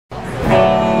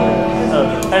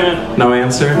Hey, man. No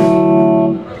answer.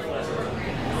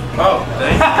 Oh,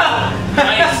 thanks.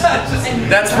 Nice.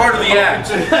 That's part of the act.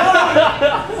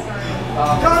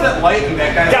 Got it light in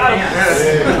that guy's Got him. hands.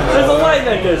 There's a light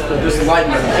that goes through. Just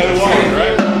lighten it.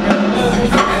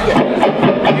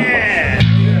 Yeah.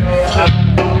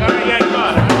 Alright, yeah, come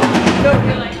on.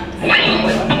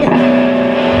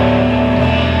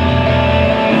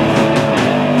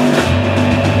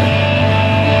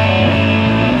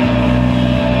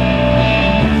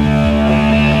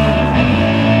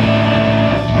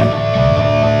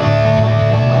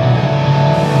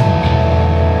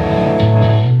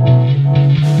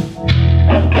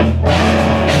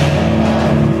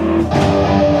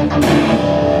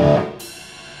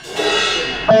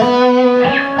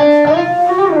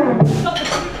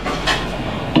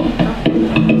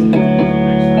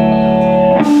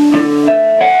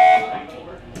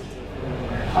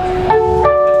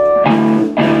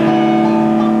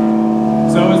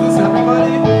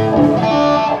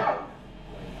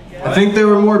 I think there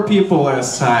were more people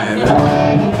last time.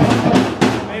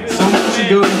 Someone should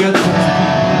go and get them.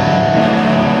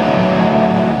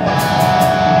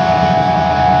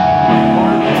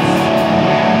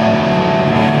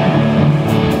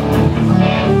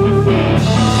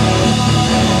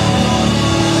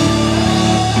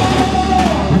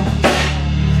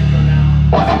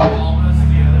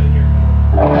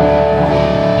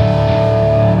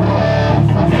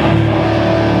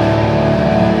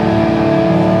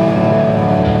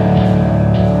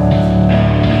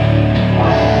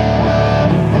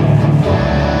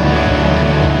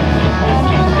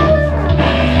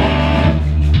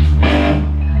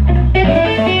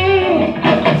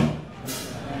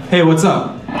 Hey, what's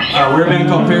up? We're a band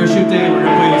called Parachute Day. We're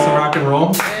gonna play you some rock and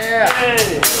roll. Yeah.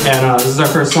 And this is our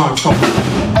first song. It's called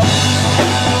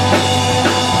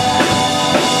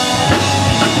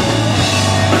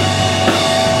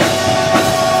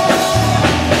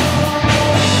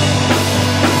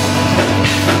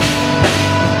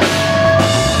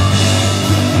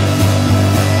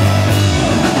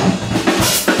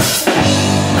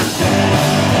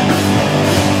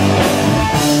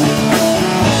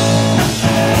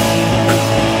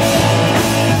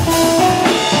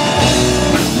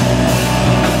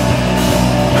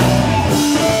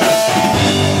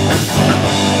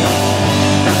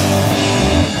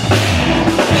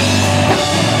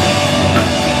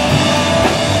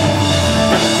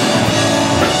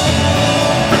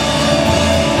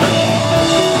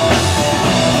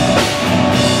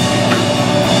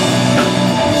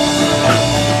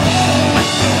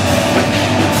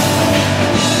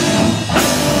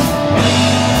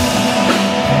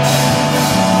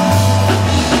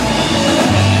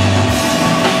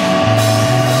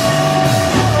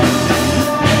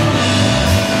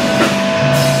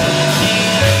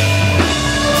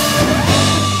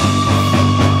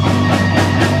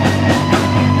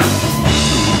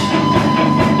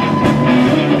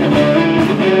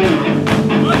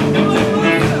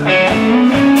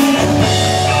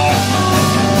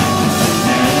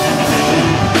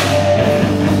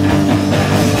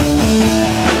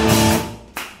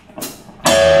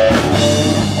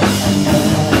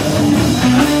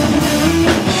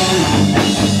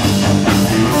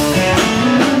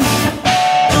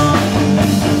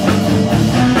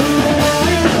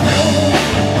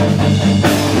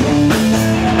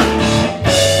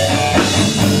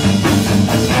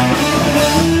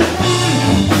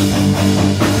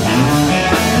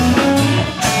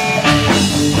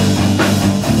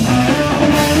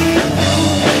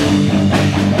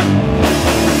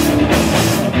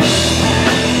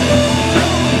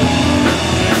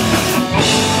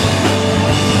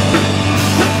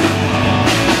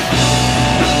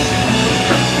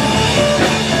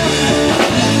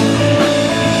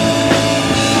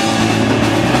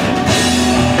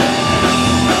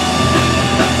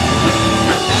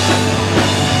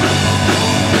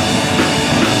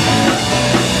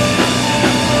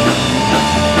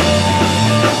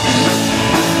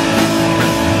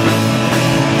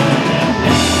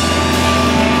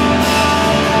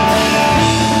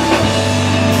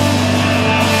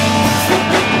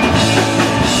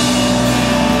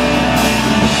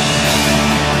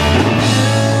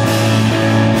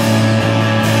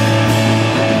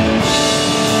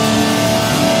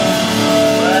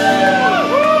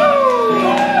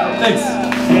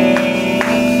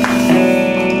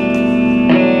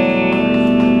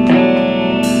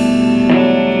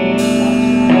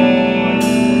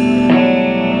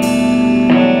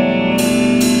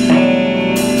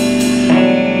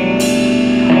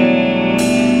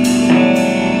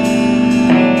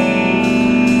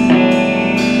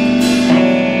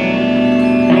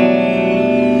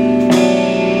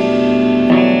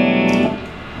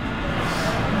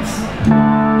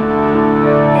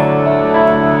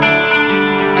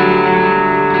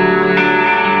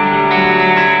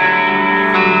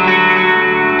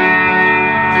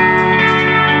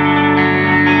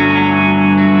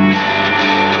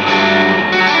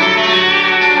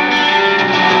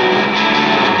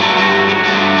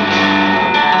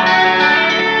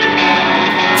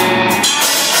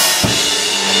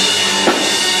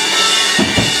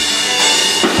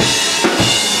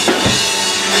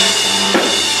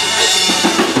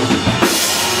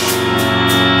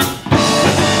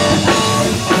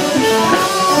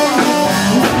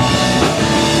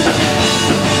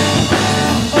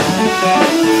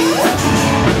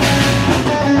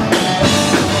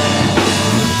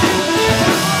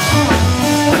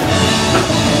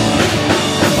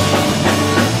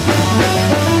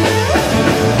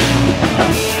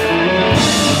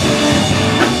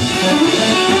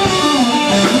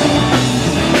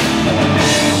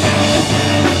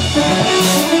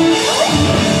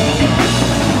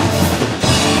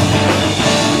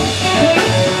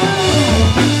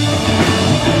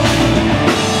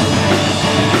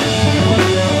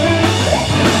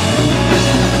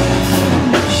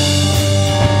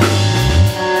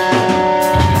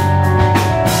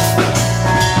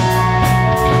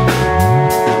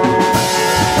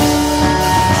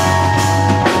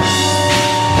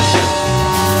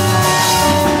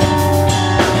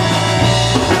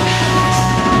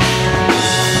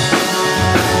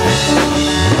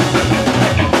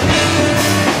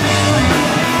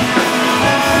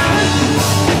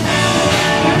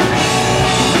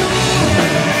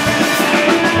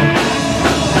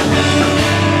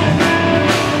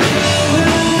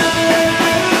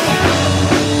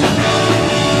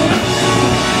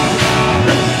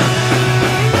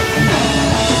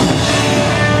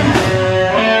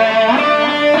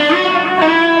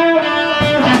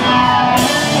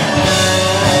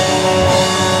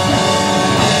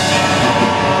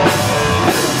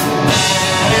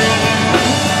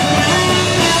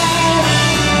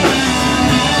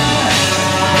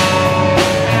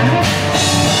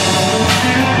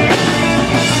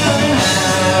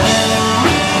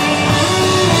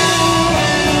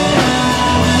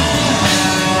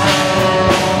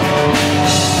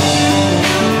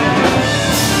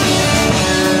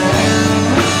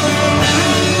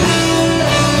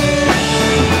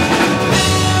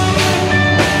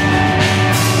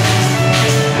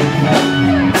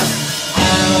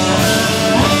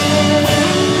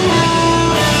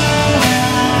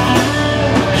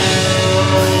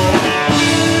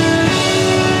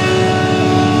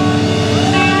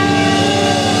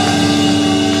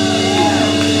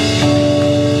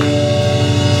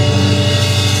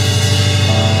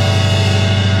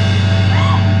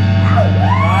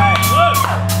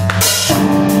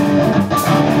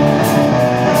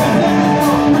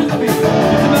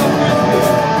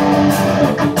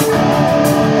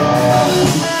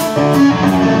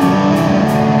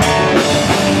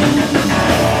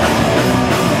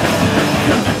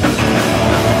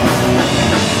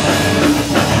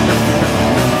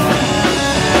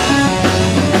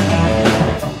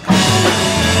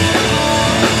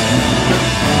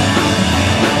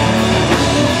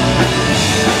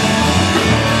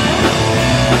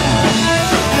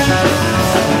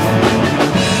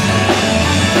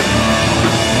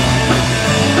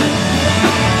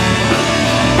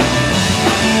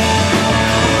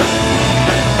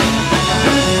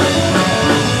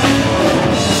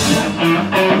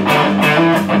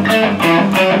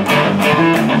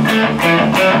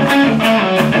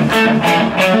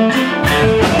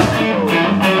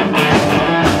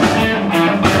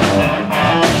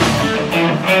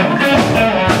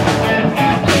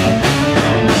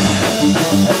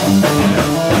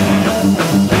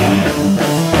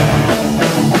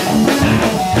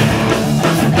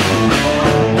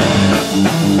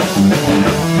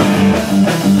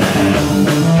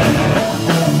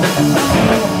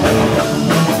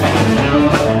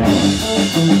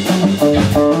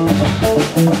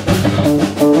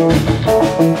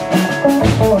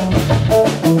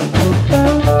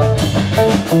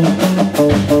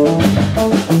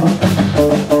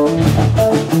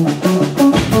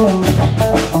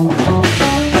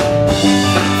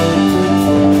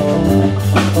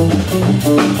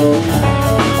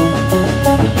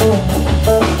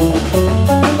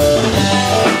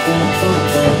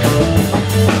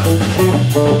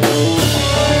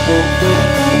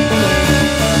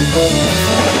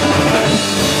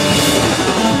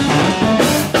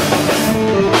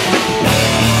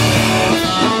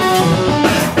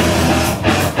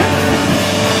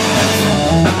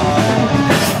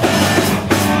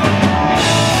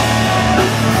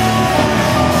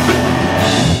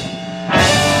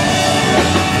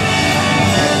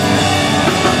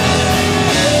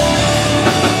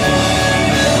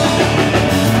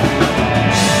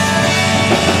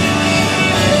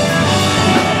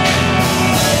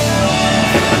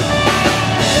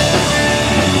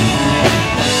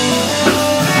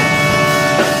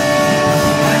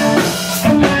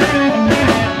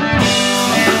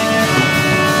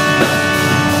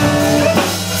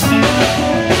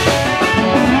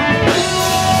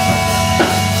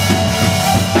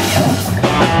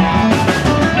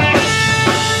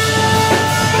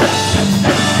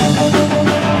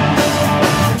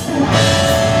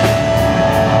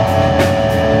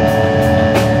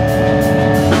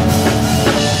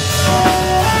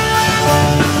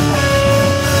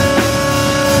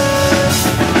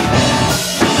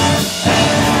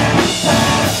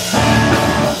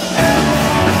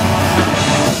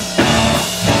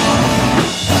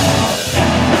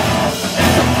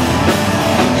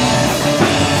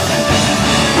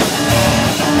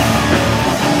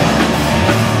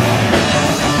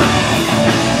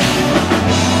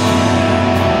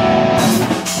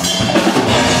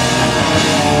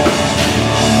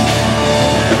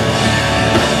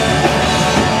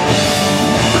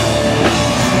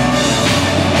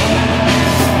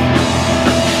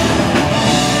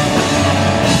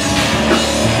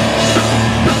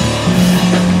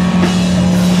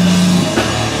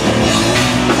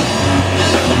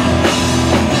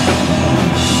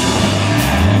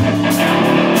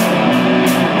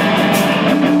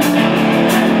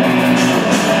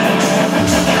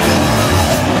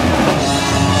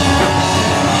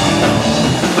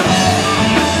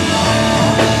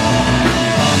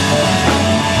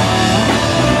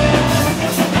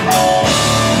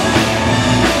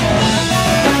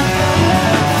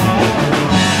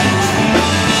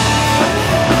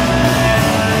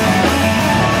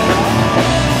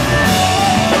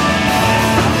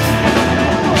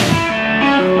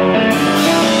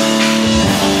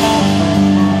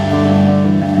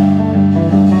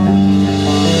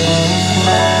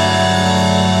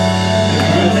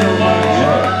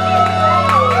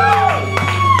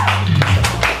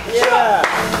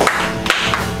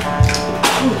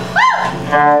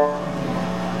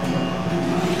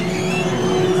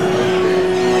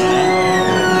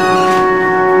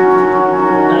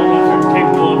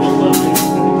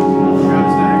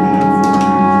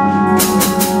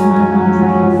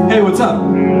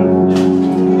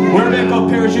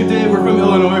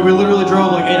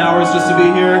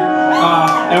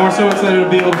And we're so excited to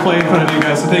be able to play in front of you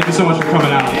guys, so thank you so much for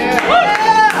coming out.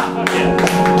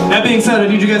 That being said, I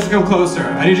need you guys to come closer.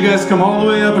 I need you guys to come all the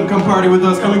way up and come party with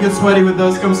us, come and get sweaty with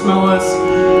us, come smell us.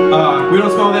 We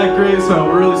don't smell that great, so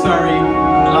we're really sorry.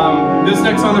 This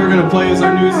next song that we're going to play is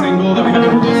our new single that we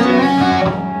haven't released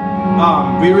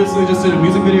yet. We recently just did a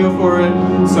music video for it,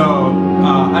 so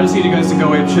I just need you guys to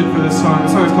go ape shit for this song.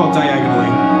 This song is called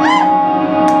Diagonally.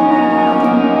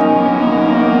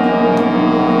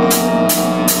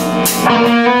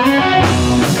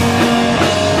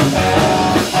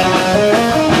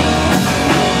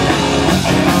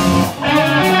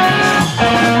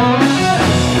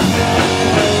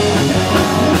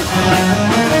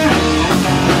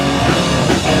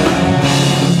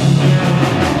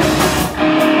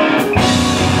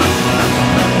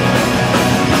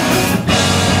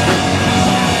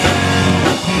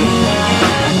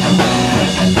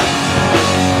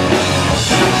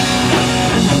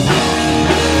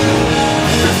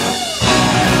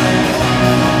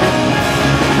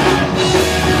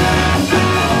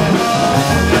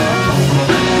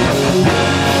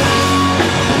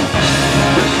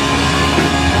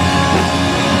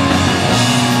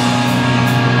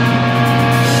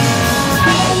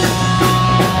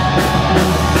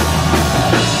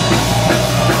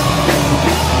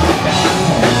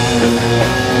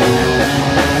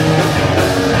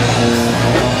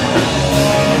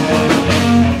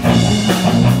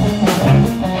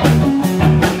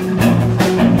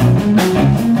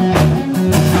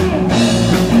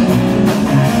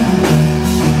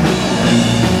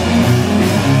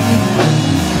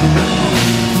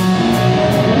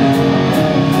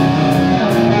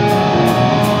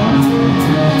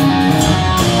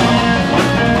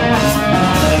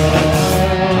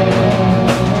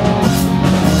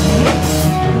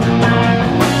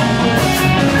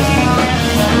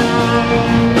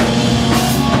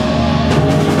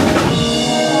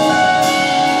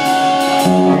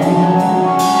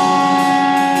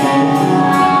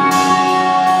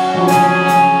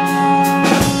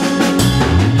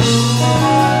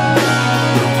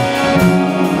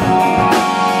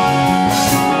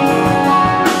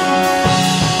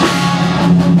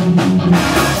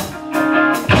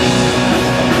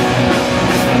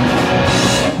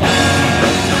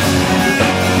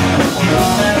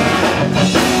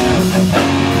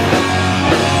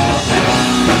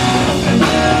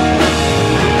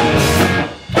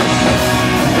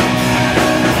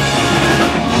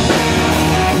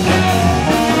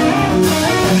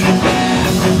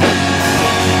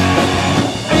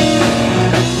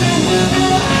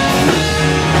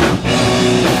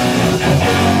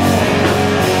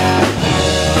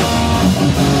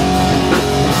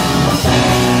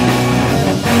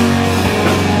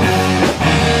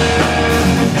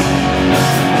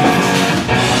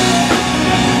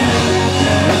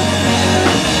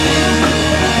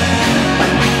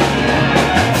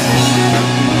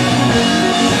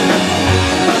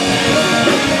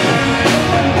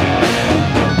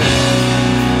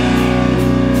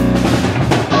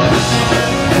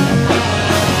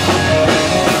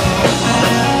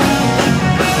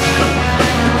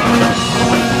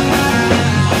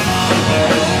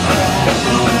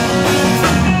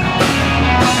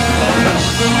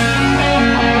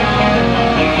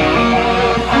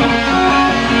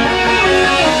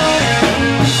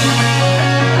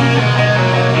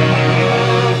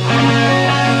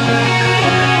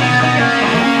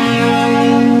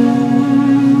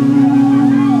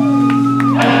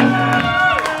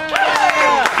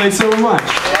 Thanks so much.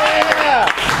 Yeah.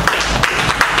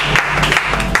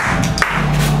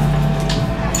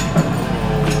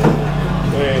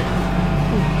 Wait.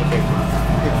 Okay.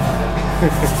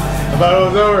 I thought it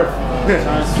was over.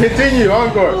 Continue,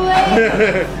 encore.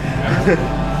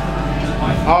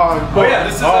 Encore. Oh yeah,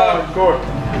 this is encore.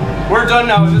 We're done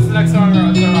now. This is the next song.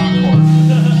 It's our encore.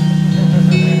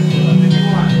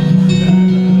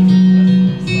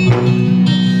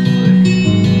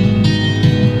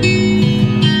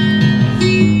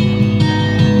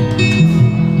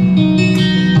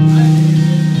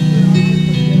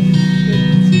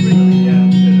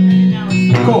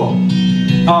 Cool.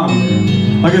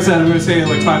 Like I said, I'm going to say it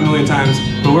like 5 million times,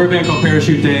 but we're a band called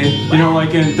Parachute Day. You know,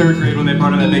 like in 3rd grade when they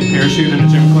brought in that big parachute in a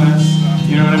gym class?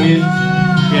 You know what I mean?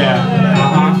 Yeah.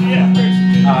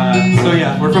 So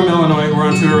yeah, we're from Illinois. We're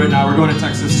on tour right now. We're going to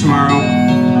Texas tomorrow.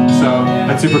 So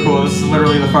that's super cool. This is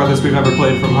literally the farthest we've ever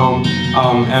played from home.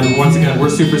 And once again, we're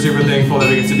super thankful that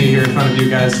we get to be here in front of you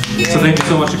guys. So thank you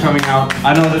so much for coming out.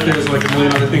 I know that there's like a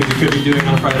million other things you could be doing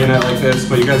on a Friday night like this,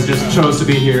 but you guys just chose to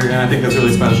be here, and I think that's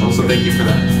really special. So thank you for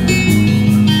that.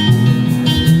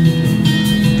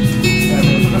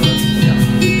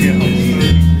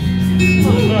 Yeah.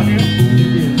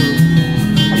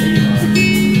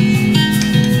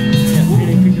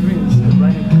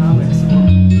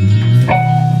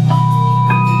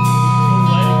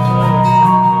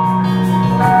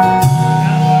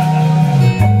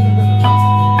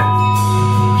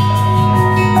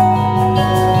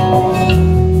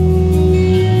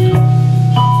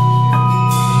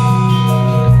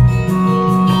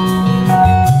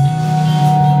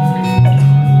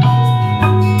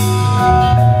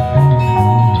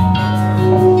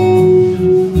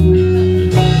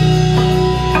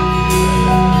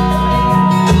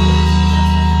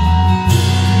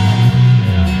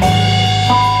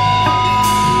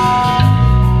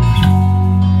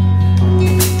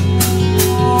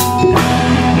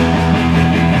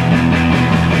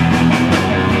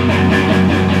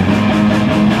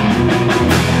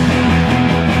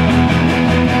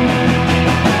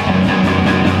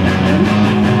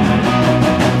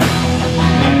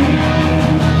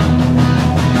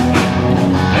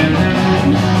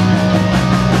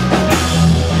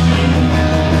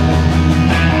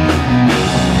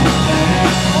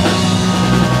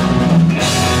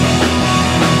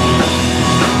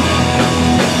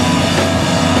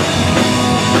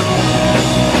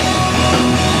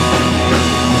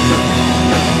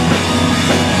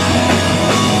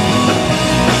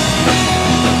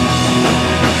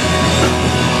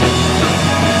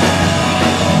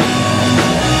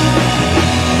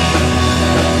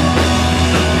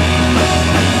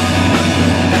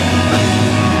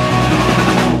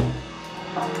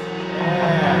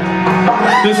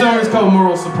 show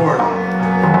moral support.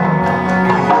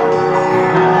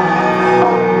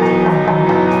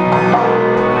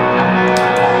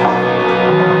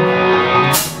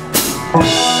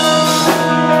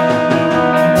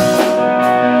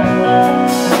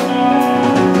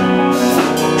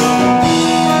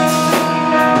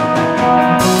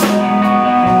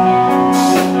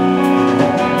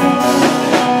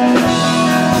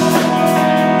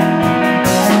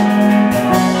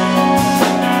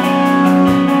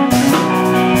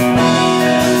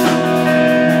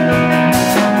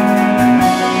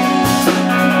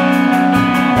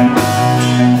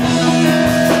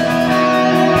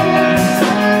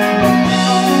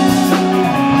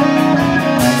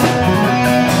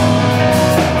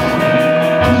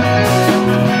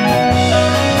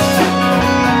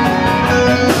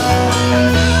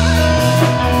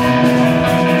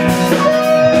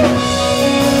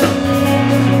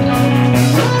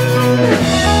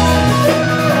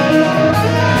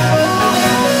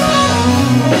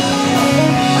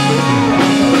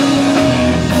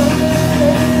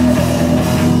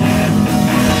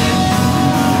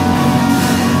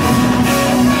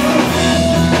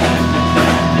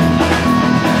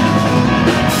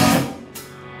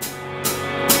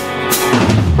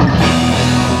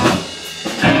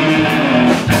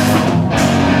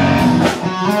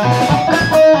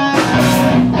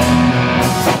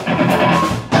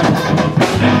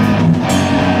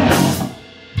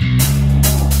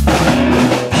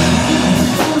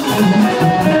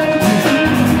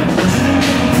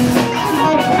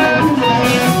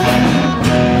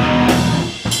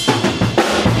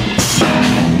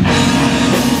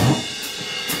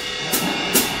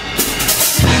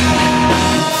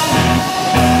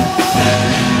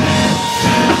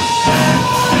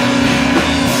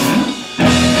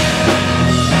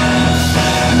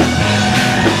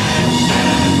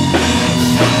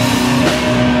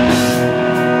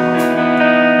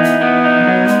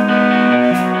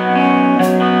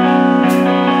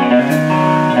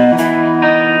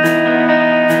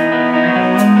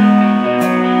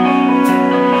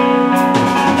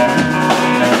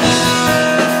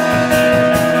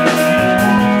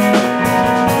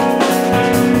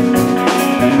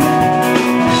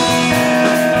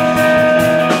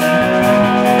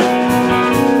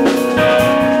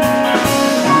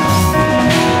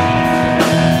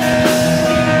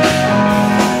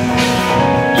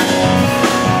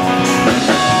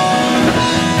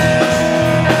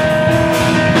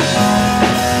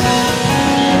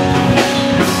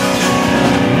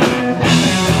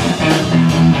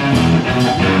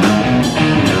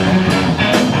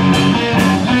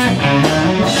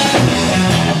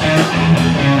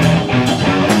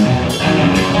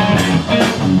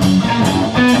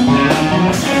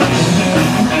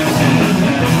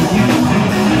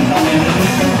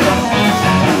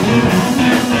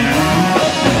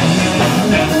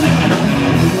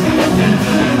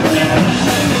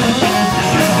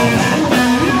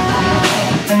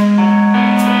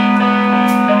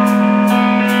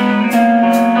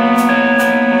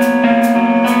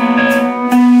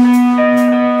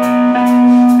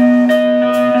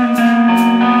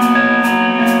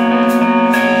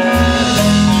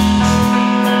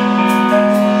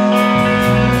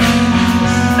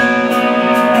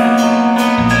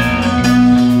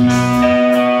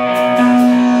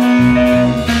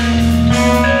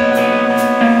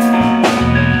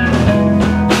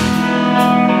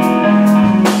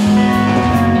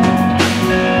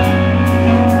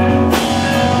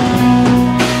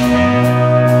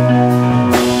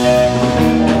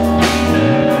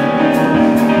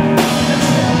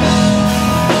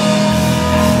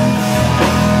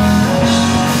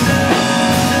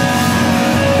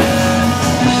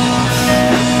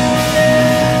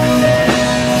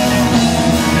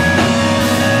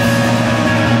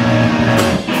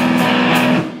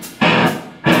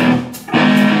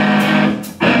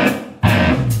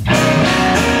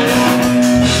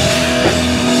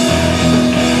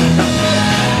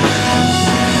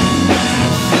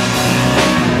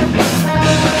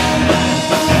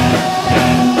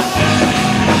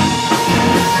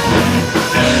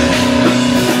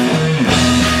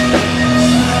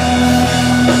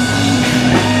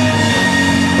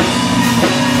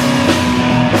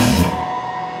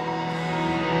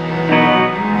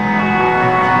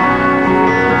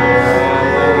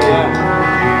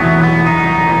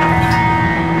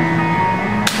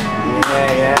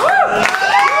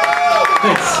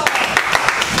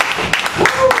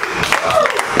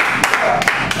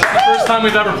 time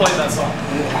we've ever played that song.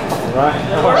 Right.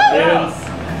 Yes.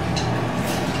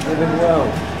 Living well.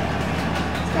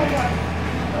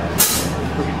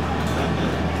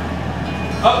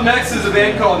 Up next is a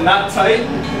band called Not Tight.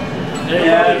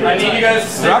 And I need you guys to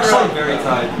stick around. They're actually very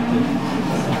tight.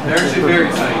 They're actually very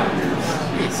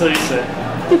tight. So you say.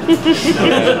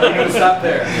 I'm gonna stop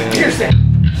there. Hearsay.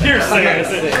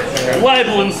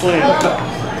 Libel and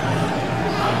slander.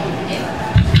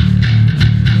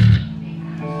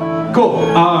 Cool.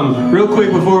 Real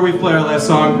quick before we play our last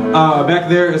song, back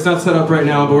there, it's not set up right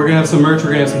now, but we're gonna have some merch,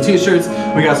 we're gonna have some t-shirts,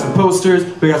 we got some posters,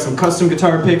 we got some custom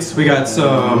guitar picks, we got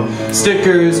some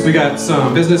stickers, we got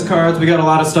some business cards, we got a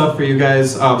lot of stuff for you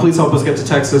guys. Please help us get to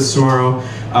Texas tomorrow.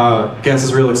 Gas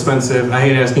is real expensive. I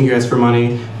hate asking you guys for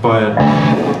money, but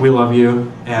we love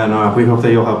you, and we hope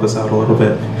that you'll help us out a little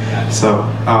bit. So,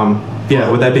 yeah,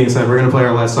 with that being said, we're gonna play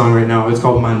our last song right now. It's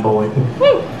called Mind Bowling.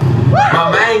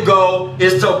 My main goal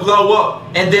is to blow up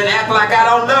and then act like I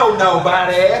don't know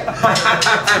nobody.